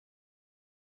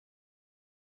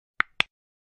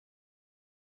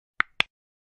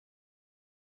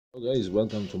Hello guys,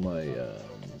 welcome to my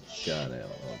channel.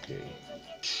 Okay,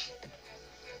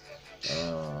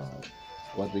 uh,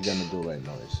 what we're gonna do right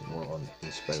now is more on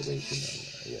inspirational.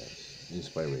 Yes,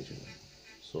 inspirational.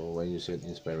 So when you said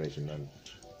inspirational,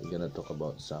 we're gonna talk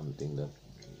about something that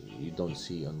you don't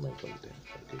see on my content.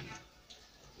 Okay,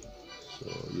 so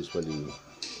usually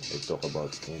I talk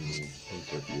about any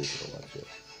interviews or whatever,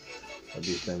 but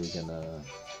this time we're gonna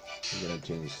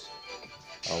change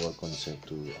our concept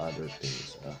to other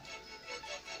things.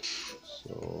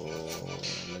 So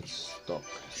let's talk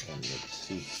and let's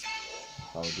see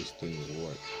how this thing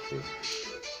work. Okay,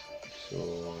 so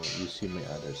you see my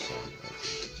other side.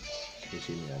 Okay, you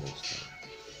see my other side.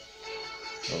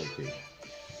 Okay,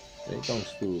 when it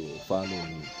comes to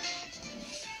following,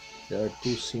 there are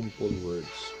two simple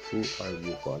words. Who are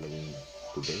you following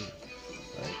today?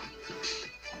 Right?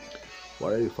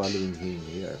 Why are you following him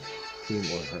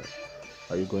or her?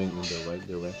 Are you going in the right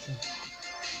direction?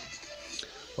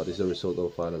 What is the result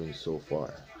of following so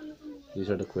far? These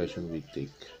are the questions we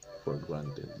take for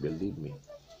granted. Believe me,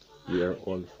 we are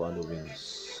all following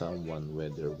someone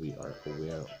whether we are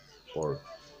aware or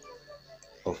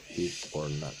of it or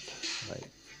not, right?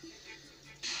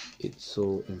 It's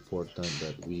so important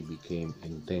that we became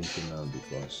intentional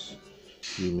because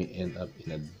we may end up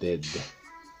in a dead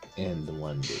end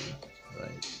one day,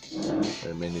 right?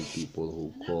 There are many people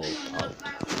who call out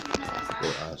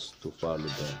for us to follow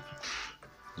them.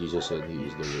 Jesus said he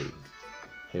is the way.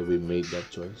 Have we made that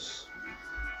choice?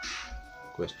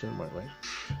 Question mark, right?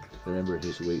 Remember,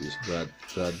 his way is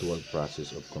gradual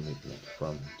process of commitment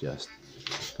from just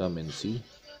come and see,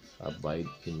 abide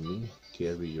in me,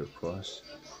 carry your cross,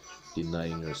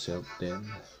 denying yourself, then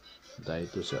die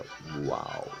to self.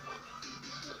 Wow,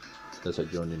 that's a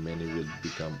journey many will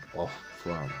become off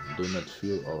from. Do not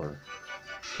fear or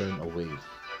turn away.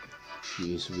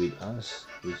 He is with us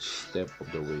each step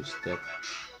of the way,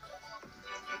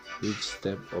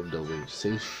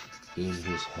 safe in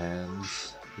his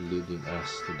hands, leading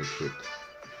us to the truth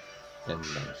and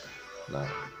life. Now,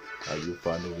 are you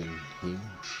following him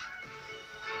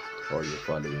or you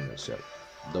following yourself?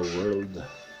 The world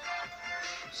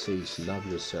says love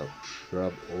yourself,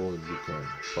 grab all you can,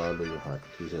 follow your heart.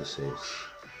 Jesus says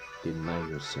deny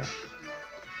yourself,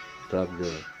 grab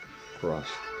your cross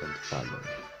and follow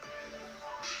me.